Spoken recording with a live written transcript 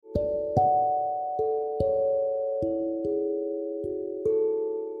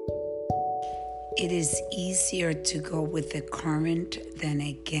It is easier to go with the current than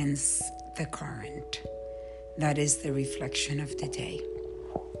against the current. That is the reflection of the day.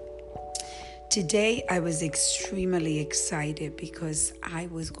 Today, I was extremely excited because I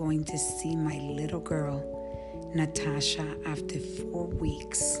was going to see my little girl, Natasha, after 4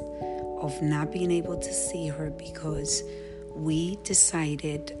 weeks of not being able to see her because we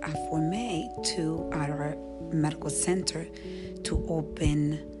decided for May at our medical center to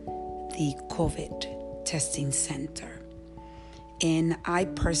open the COVID testing center. And I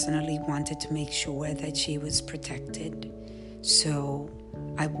personally wanted to make sure that she was protected. So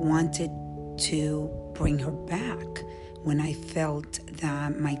I wanted to bring her back when I felt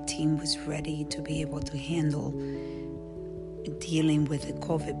that my team was ready to be able to handle dealing with the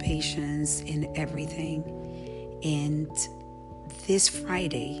COVID patients and everything. And this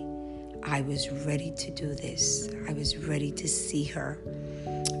Friday, I was ready to do this. I was ready to see her.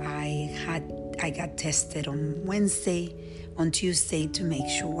 I got tested on Tuesday to make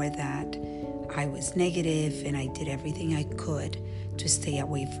sure that I was negative, and I did everything I could to stay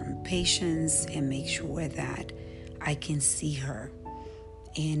away from patients and make sure that I can see her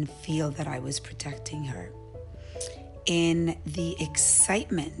and feel that I was protecting her. And the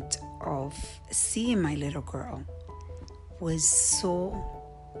excitement of seeing my little girl was so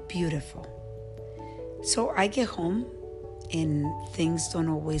beautiful. So I get home and things don't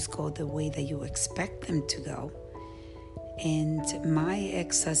always go the way that you expect them to go. And my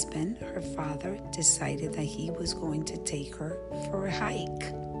ex-husband, her father, decided that he was going to take her for a hike.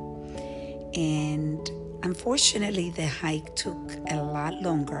 And unfortunately, the hike took a lot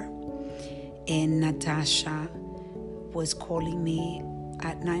longer. And Natasha was calling me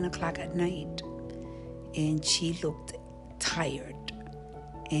at 9 o'clock at night. And she looked tired.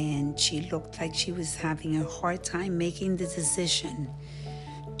 And she looked like she was having a hard time making the decision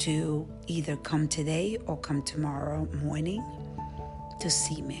to either come today or come tomorrow morning to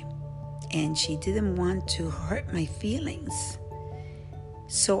see me. And she didn't want to hurt my feelings.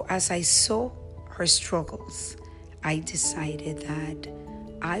 So as I saw her struggles, I decided that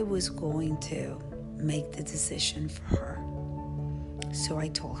I was going to make the decision for her. So I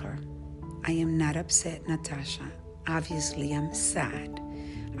told her, I am not upset, Natasha. Obviously, I'm sad.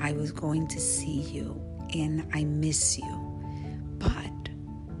 I was going to see you and I miss you. But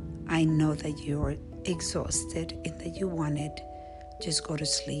I know that you're exhausted and that you wanted just go to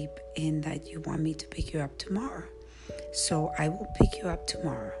sleep and that you want me to pick you up tomorrow. So I will pick you up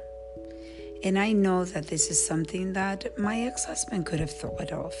tomorrow. And I know that this is something that my ex-husband could have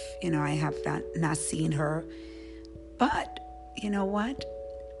thought of. I have not seen her. But you know what?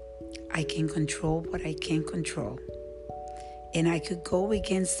 I can control what I can control. And I could go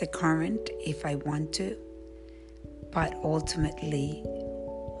against the current if I want to. But ultimately,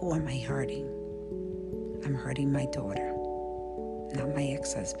 who am I hurting? I'm hurting my daughter, not my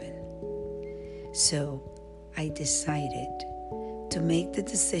ex-husband. So I decided to make the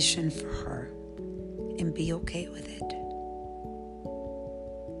decision for her and be okay with it.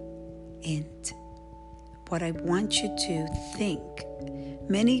 And what I want you to think,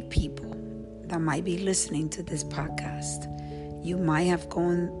 many people that might be listening to this podcast, you might have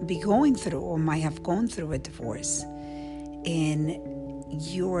be going through or might have gone through a divorce, and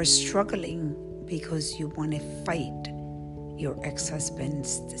you're struggling because you want to fight your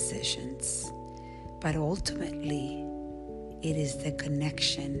ex-husband's decisions. But ultimately, it is the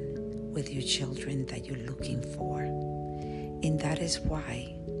connection with your children that you're looking for. And that is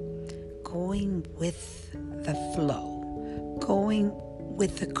why going with the flow, going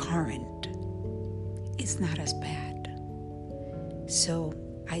with the current is not as bad. So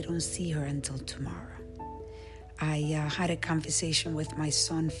I don't see her until tomorrow. I had a conversation with my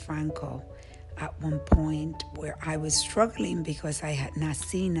son Franco at one point where I was struggling because I had not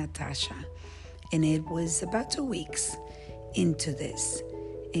seen Natasha. And it was about 2 weeks into this.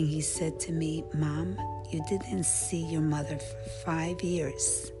 And he said to me, Mom, you didn't see your mother for 5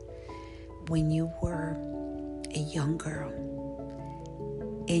 years when you were a young girl.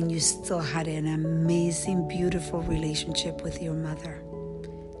 And you still had an amazing, beautiful relationship with your mother.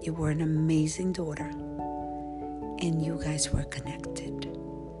 You were an amazing daughter. And you guys were connected.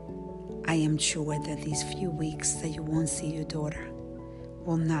 I am sure that these few weeks that you won't see your daughter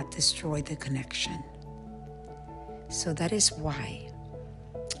will not destroy the connection. So that is why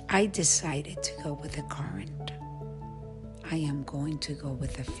I decided to go with the current. I am going to go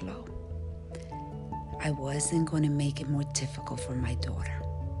with the flow. I wasn't going to make it more difficult for my daughter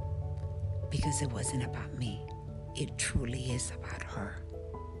because it wasn't about me. It truly is about her.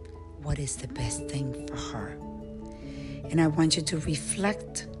 What is the best thing for her? And I want you to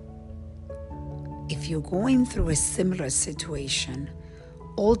reflect if you're going through a similar situation,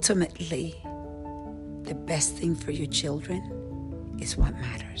 ultimately, the best thing for your children is what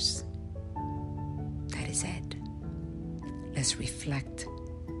matters. That is it. Let's reflect,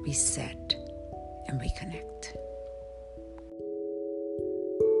 reset, and reconnect.